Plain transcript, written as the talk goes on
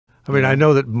I mean, I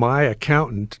know that my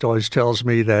accountant always tells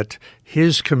me that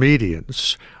his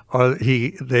comedians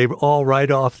they all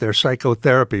write off their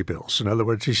psychotherapy bills. In other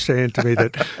words, he's saying to me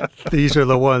that these are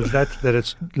the ones that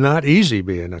it's not easy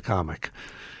being a comic.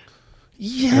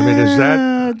 Yeah, I mean, is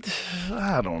that?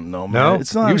 I don't know, man. No,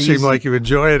 it's not. You easy. seem like you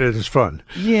enjoy it and it's fun.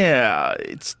 Yeah,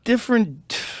 it's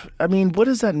different. I mean, what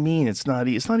does that mean? It's not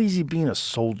easy being a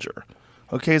soldier.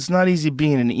 Okay, it's not easy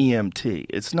being an EMT.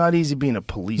 It's not easy being a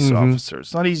police officer.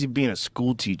 It's not easy being a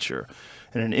school teacher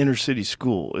in an inner city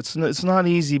school. It's not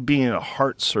easy being a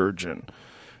heart surgeon.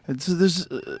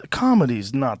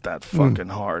 Comedy's not that fucking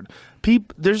hard.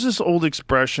 There's this old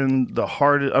expression, I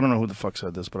don't know who the fuck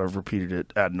said this, but I've repeated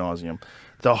it ad nauseum.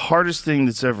 The hardest thing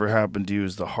that's ever happened to you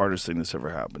is the hardest thing that's ever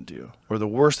happened to you. Or the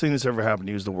worst thing that's ever happened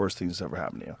to you is the worst thing that's ever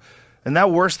happened to you. And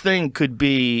that worst thing could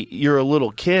be you're a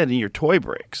little kid and your toy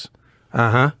breaks.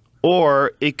 Uh-huh.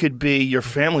 Or it could be your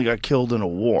family got killed in a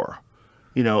war.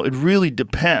 You know, it really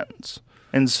depends.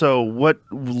 And so what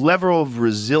level of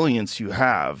resilience you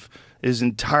have is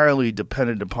entirely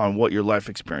dependent upon what your life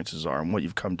experiences are and what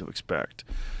you've come to expect.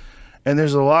 And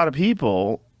there's a lot of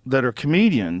people that are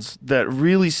comedians that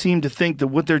really seem to think that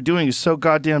what they're doing is so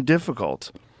goddamn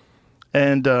difficult.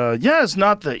 And yeah, it's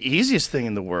not the easiest thing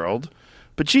in the world,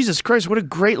 but Jesus Christ, what a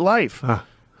great life.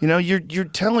 You know, you're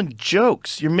telling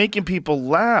jokes. You're making people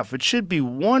laugh. It should be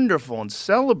wonderful and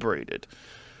celebrated.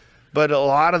 But a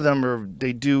lot of them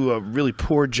they do a really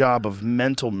poor job of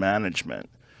mental management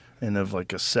and of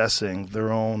like assessing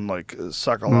their own like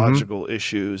psychological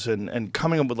issues and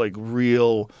coming up with like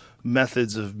real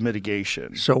methods of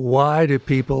mitigation. So why do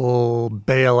people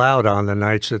bail out on the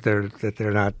nights that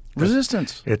they're not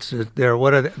resistance?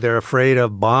 They're afraid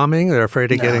of bombing. They're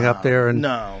afraid of getting up there and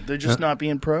no, they're just not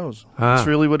being pros. That's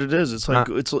really what it is. It's like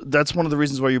that's one of the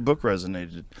reasons why your book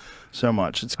resonated so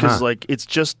much. It's because like it's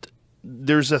just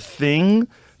there's a thing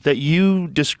that you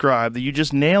described that you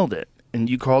just nailed it and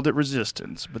you called it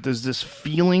resistance. But there's this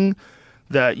feeling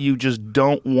that you just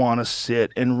don't want to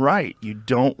sit and write. You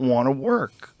don't want to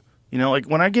work. You know, like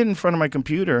when I get in front of my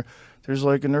computer, there's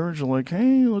like an urge of like,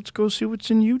 hey, let's go see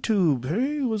what's in YouTube.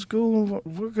 Hey, let's go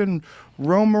fucking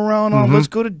roam around. Let's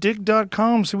go to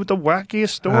dig.com, see what the wackiest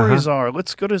stories are.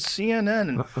 Let's go to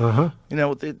CNN. And, you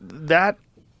know,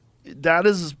 that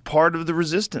is part of the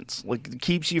resistance. Like, it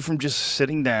keeps you from just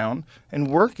sitting down and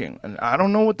working. And I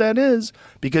don't know what that is,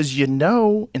 because you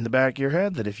know in the back of your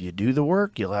head that if you do the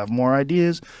work, you'll have more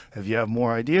ideas. If you have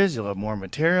more ideas, you'll have more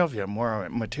material. If you have more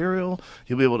material,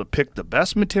 you'll be able to pick the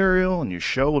best material, and your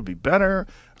show will be better.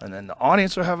 And then the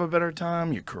audience will have a better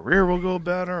time. Your career will go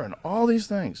better, and all these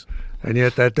things. And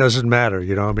yet that doesn't matter,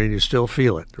 you know. I mean, you still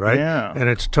feel it, right? Yeah. And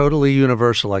it's totally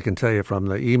universal, I can tell you, from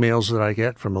the emails that I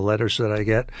get, from the letters that I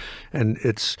get. And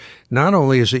it's not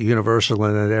only is it universal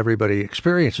in that everybody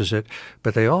experiences it,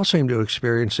 but they all seem to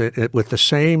experience it with the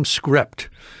same script.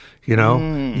 You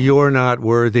know, you're not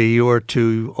worthy, you're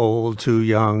too old, too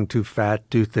young, too fat,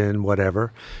 too thin,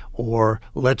 whatever. Or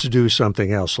let's do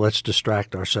something else. Let's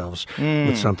distract ourselves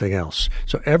with something else.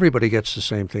 So everybody gets the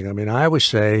same thing. I mean, I always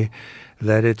say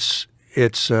that it's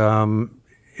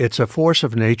a force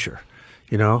of nature.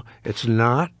 You know, it's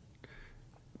not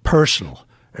personal.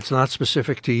 It's not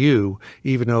specific to you,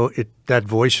 even though that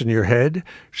voice in your head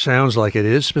sounds like it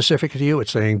is specific to you.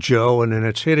 It's saying Joe, and then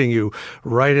it's hitting you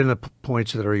right in the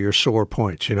points that are your sore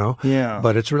points, you know? Yeah.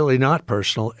 But it's really not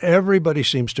personal. Everybody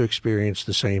seems to experience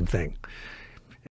the same thing.